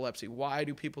their epilepsy? Why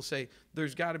do people say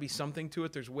there's got to be something to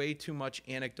it? There's way too much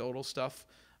anecdotal stuff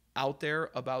out there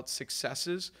about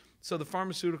successes. So the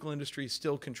pharmaceutical industry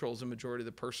still controls the majority of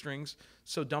the purse strings.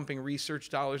 So dumping research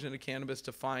dollars into cannabis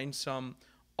to find some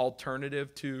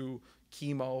alternative to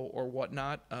chemo or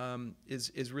whatnot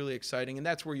is really exciting. And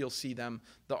that's where you'll see them,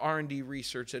 the R&D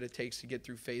research that it takes to get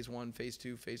through phase 1, phase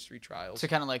 2, phase 3 trials. To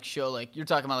kind of like show, like you're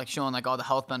talking about, like showing like all the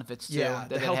health benefits too. Yeah,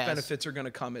 the health benefits are going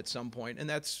to come at some point, and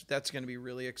that's going to be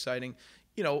really exciting.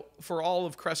 You know, for all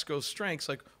of Cresco's strengths,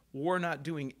 like, we're not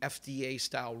doing FDA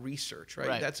style research,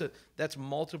 right? That's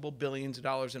multiple billions of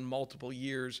dollars in multiple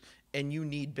years, and you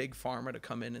need big pharma to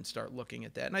come in and start looking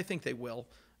at that. And I think they will.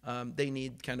 They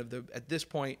need kind of at this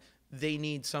point, they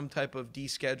need some type of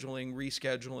descheduling,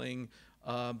 rescheduling,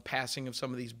 passing of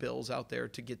some of these bills out there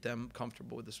to get them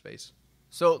comfortable with the space.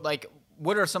 So, like,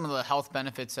 what are some of the health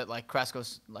benefits that like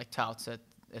Cresco's like touts that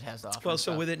it has to offer? Well,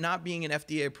 so with it not being an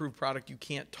FDA approved product, you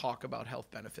can't talk about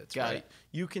health benefits, right?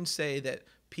 You can say that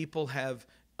people have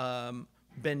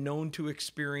been known to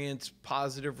experience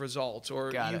positive results,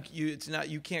 or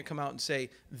you can't come out and say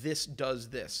this does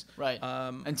this, right?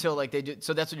 Until like they do.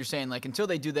 So that's what you're saying. Like, until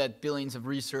they do that billions of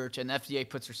research and FDA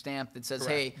puts their stamp that says,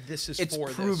 hey, it's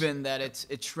proven that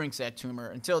it shrinks that tumor.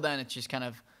 Until then, it's just kind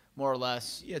of more or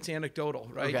less. Yeah, it's anecdotal,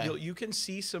 right? You can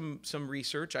see some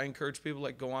research. I encourage people,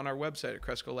 like, go on our website at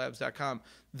crescolabs.com.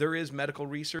 There is medical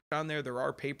research on there. There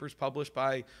are papers published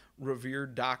by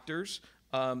revered doctors.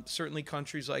 Certainly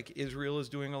countries like Israel is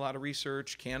doing a lot of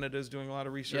research. Canada is doing a lot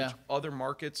of research. Other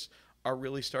markets are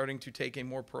really starting to take a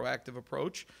more proactive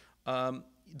approach.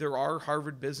 There are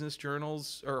Harvard business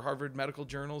journals or Harvard medical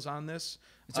journals on this.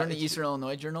 Is there any Eastern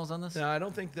Illinois journals on this? No, I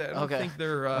don't think that. I don't think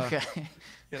they're.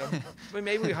 You know,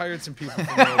 maybe we hired some people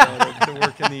from there to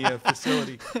work in the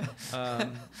facility.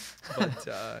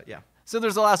 Yeah. So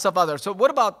there's a lot of stuff out there. So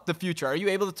what about the future? Are you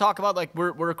able to talk about like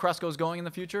where Cresco's going in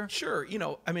the future? Sure. You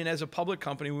know, I mean, as a public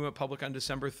company, we went public on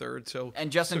December 3rd. So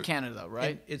in Canada,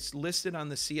 right? It's listed on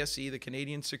the CSE, the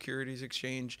Canadian Securities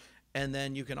Exchange, and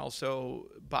then you can also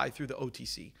buy through the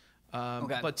OTC.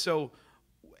 But so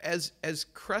as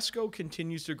Cresco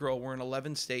continues to grow, we're in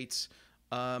 11 states.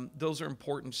 Those are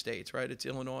important states, right? It's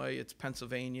Illinois, it's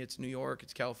Pennsylvania, it's New York,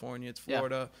 it's California, it's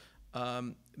Florida,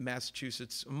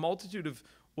 Massachusetts, a multitude of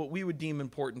what we would deem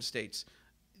important states.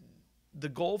 The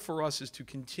goal for us is to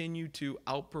continue to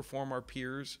outperform our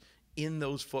peers in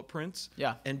those footprints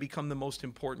and become the most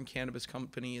important cannabis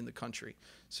company in the country.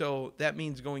 So that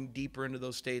means going deeper into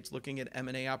those states, looking at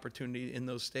M&A opportunity in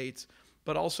those states,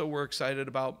 but also we're excited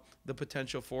about the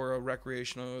potential for a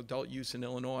recreational adult use in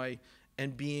Illinois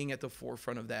and being at the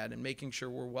forefront of that and making sure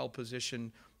we're well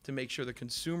positioned to make sure the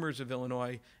consumers of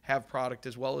Illinois have product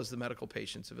as well as the medical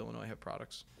patients of Illinois have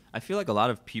products. I feel like a lot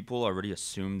of people already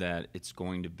assume that it's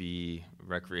going to be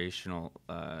recreational,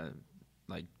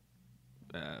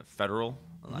 federal,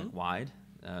 like wide,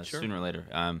 sooner or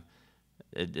later.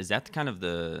 Is that kind of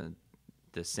the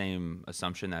same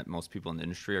assumption that most people in the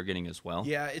industry are getting as well?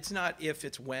 Yeah, it's not if,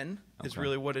 it's when is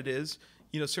really what it is.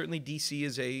 You know, certainly DC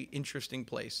is a interesting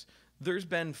place. There's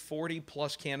been 40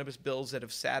 plus cannabis bills that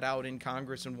have sat out in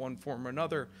Congress in one form or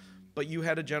another, but you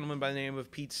had a gentleman by the name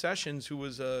of Pete Sessions who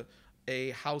was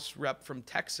a House rep from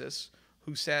Texas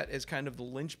who sat as kind of the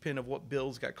linchpin of what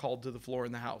bills got called to the floor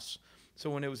in the House.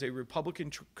 So when it was a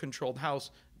Republican-controlled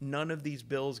House, none of these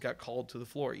bills got called to the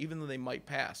floor, even though they might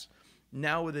pass.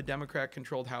 Now with a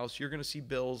Democrat-controlled House, you're going to see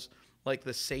bills like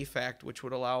the SAFE Act, which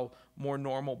would allow more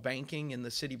normal banking in the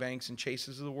Citibanks and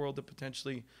Chases of the world to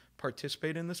potentially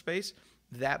participate in the space.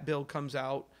 That bill comes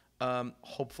out,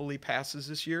 hopefully passes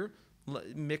this year.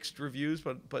 Mixed reviews,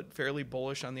 but fairly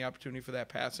bullish on the opportunity for that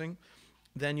passing.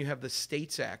 Then you have the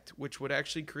States Act, which would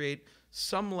actually create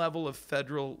some level of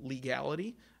federal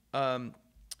legality.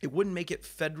 It wouldn't make it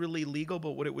federally legal,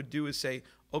 but what it would do is say,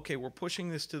 okay, we're pushing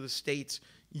this to the states.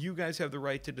 You guys have the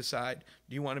right to decide.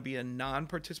 Do you want to be a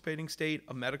non-participating state,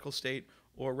 a medical state,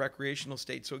 or a recreational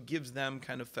state? So it gives them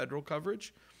kind of federal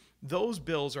coverage. Those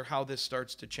bills are how this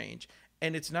starts to change.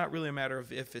 And it's not really a matter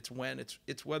of if, it's when.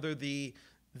 It's whether they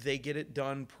get it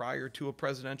done prior to a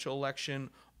presidential election,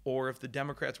 or if the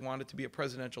Democrats want it to be a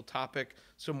presidential topic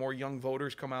so more young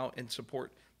voters come out and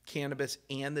support cannabis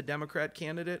and the Democrat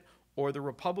candidate, or the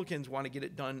Republicans want to get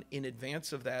it done in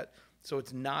advance of that so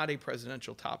it's not a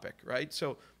presidential topic, right?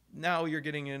 So now you're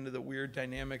getting into the weird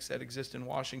dynamics that exist in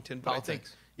Washington. But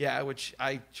Politics. which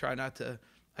I try not to,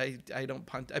 I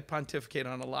pontificate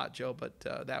on a lot, Joe, but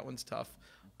that one's tough.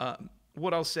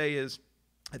 What I'll say is,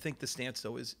 I think the stance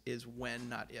though is when,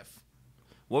 not if.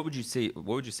 What would you say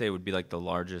would be like the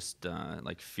largest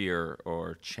fear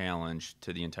or challenge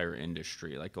to the entire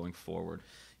industry, like going forward?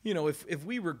 You know, if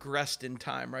we regressed in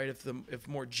time, right? If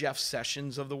more Jeff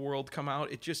Sessions of the world come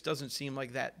out, it just doesn't seem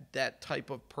like that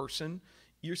type of person.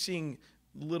 You're seeing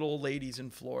little ladies in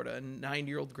Florida and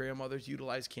 90-year-old grandmothers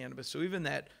utilize cannabis. So even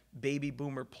that baby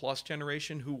boomer plus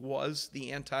generation who was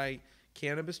the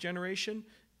anti-cannabis generation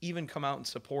even come out and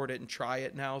support it and try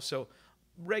it now. So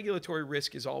regulatory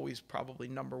risk is always probably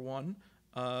number one.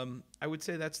 I would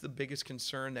say that's the biggest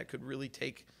concern that could really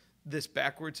take this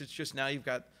backwards. It's just now you've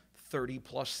got 30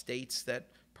 plus states that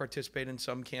participate in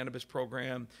some cannabis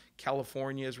program.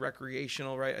 California is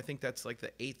recreational, right? I think that's like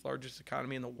the 8th largest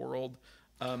economy in the world.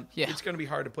 It's going to be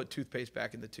hard to put toothpaste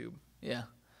back in the tube. Yeah.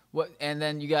 And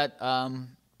then you got,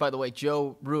 by the way,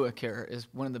 Joe Ruick here is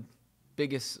one of the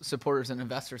biggest supporters and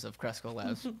investors of Cresco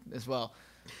Labs as well.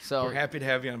 So we're happy to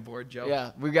have you on board, Joe.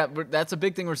 Yeah, that's a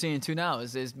big thing we're seeing too now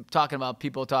is talking about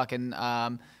people talking,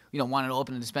 wanting to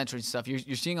open a dispensary and stuff.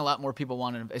 You're seeing a lot more people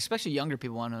wanting, especially younger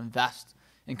people, want to invest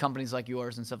in companies like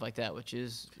yours and stuff like that, which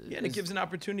is and it gives an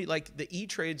opportunity. Like the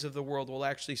E-Trades of the world will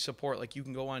actually support. Like you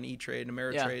can go on E-Trade and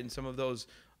Ameritrade and some of those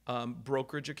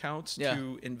brokerage accounts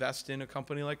to invest in a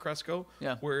company like Cresco.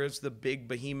 Yeah. Whereas the big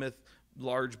behemoth,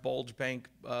 large bulge bank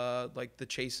like the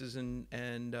Chases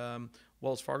and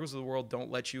Wells Fargo's of the world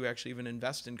don't let you actually even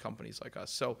invest in companies like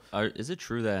us. So is it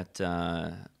true that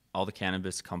all the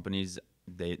cannabis companies,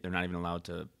 they're not even allowed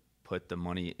to put the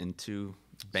money into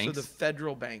banks? So the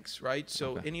federal banks, right?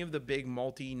 So any of the big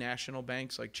multinational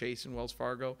banks like Chase and Wells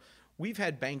Fargo, we've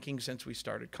had banking since we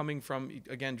started. Coming from,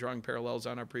 again, drawing parallels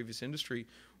on our previous industry,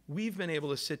 we've been able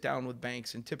to sit down with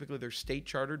banks, and typically they're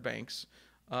state-chartered banks.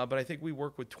 But I think we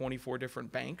work with 24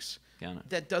 different banks.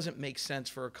 That doesn't make sense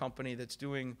for a company that's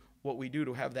doing what we do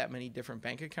to have that many different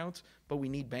bank accounts, but we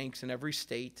need banks in every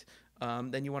state.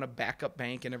 Then you want a backup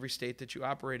bank in every state that you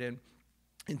operate in.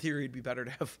 In theory, it'd be better to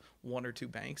have 1 or 2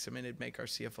 banks. I mean, it'd make our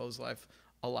CFO's life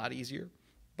a lot easier.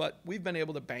 But we've been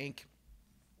able to bank.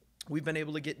 We've been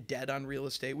able to get debt on real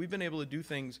estate. We've been able to do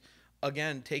things,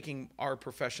 again, taking our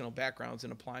professional backgrounds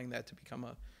and applying that to become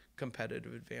a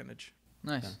competitive advantage.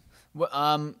 Nice.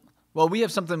 Yeah. Well, we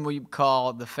have something we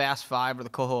call the Fast Five or the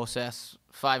Coho Sass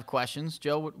 5 questions.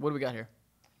 Joe, what do we got here?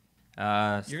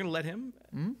 You're gonna let him?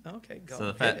 Okay, go.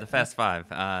 So the fast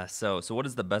five. So what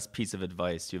is the best piece of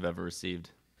advice you've ever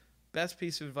received? Best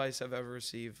piece of advice I've ever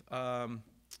received.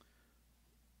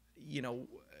 You know,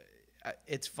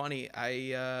 it's funny.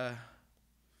 I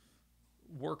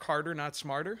work harder, not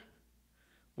smarter,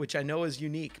 which I know is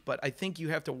unique, but I think you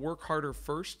have to work harder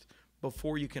first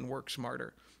before you can work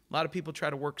smarter. A lot of people try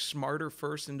to work smarter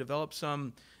first and develop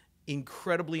some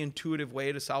incredibly intuitive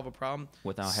way to solve a problem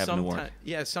without having to work.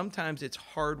 Yeah, sometimes it's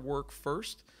hard work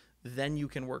first, then you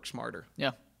can work smarter.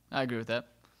 Yeah, I agree with that.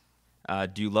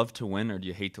 Do you love to win or do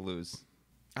you hate to lose?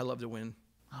 I love to win.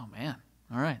 Oh man,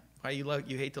 all right. Why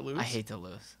you hate to lose? I hate to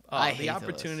lose. Oh, I hate the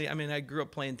opportunity. I mean, I grew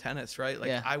up playing tennis, right? Like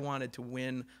Yeah. I wanted to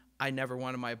win. I never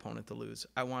wanted my opponent to lose.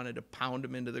 I wanted to pound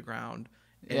him into the ground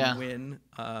and win.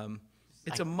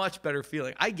 It's a much better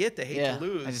feeling. I get the hate to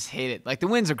lose. I just hate it. Like the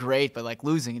wins are great, but like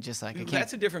losing, it's just like I can't.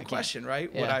 That's a different question,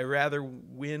 right? Yeah. Would I rather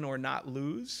win or not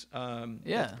lose?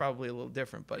 That's probably a little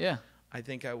different, but I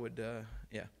think I would.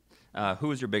 Who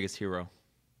was your biggest hero?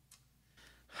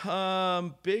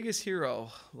 Biggest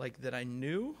hero, like that I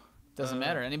knew. Doesn't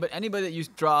matter. Anybody that you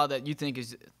draw that you think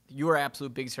is your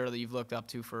absolute biggest hero that you've looked up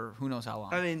to for who knows how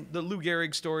long. I mean, the Lou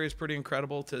Gehrig story is pretty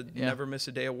incredible. To never miss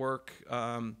a day of work,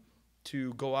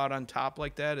 to go out on top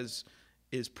like that is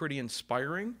pretty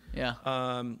inspiring. Yeah.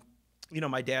 You know,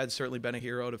 my dad's certainly been a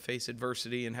hero to face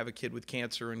adversity and have a kid with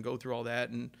cancer and go through all that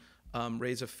and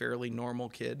raise a fairly normal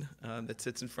kid that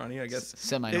sits in front of you, I guess.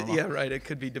 Semi-normal. Yeah, right. It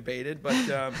could be debated, but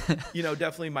you know,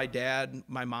 definitely my dad,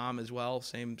 my mom as well.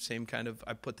 Same kind of.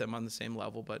 I put them on the same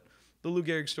level, but the Lou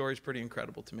Gehrig story is pretty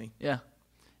incredible to me. Yeah.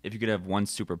 If you could have one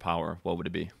superpower, what would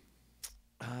it be?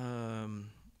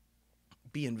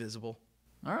 Be invisible.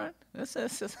 All right. That's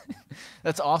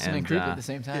awesome and creepy at the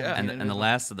same time. yeah. And the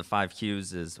last of the 5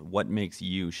 Qs is what makes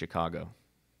you Chicago?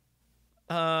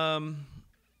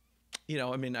 You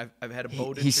know, I mean, I've had a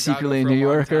boat in He's Chicago secretly for a New a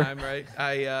long Yorker. time, right?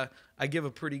 I give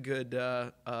a pretty good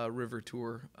river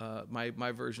tour.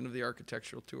 My version of the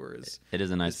architectural tour is It is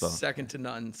a nice boat. second to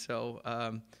none. So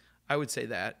I would say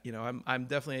that. You know, I'm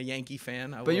definitely a Yankee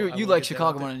fan. But you like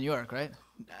Chicago more than New York, right?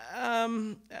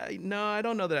 No, I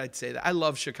don't know that I'd say that. I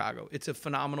love Chicago. It's a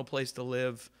phenomenal place to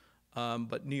live,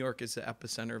 but New York is the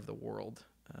epicenter of the world.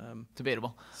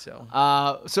 Debatable. So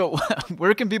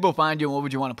Where can people find you, and what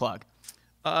would you want to plug?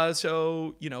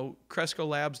 So, you know,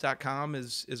 CrescoLabs.com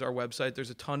is our website. There's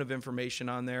a ton of information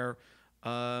on there.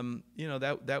 You know,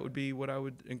 that would be what I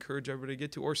would encourage everybody to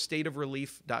get to, or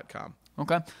stateofrelief.com.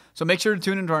 Okay. So make sure to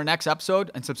tune into our next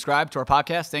episode and subscribe to our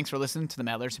podcast. Thanks for listening to the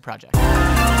Matt Laricy Project.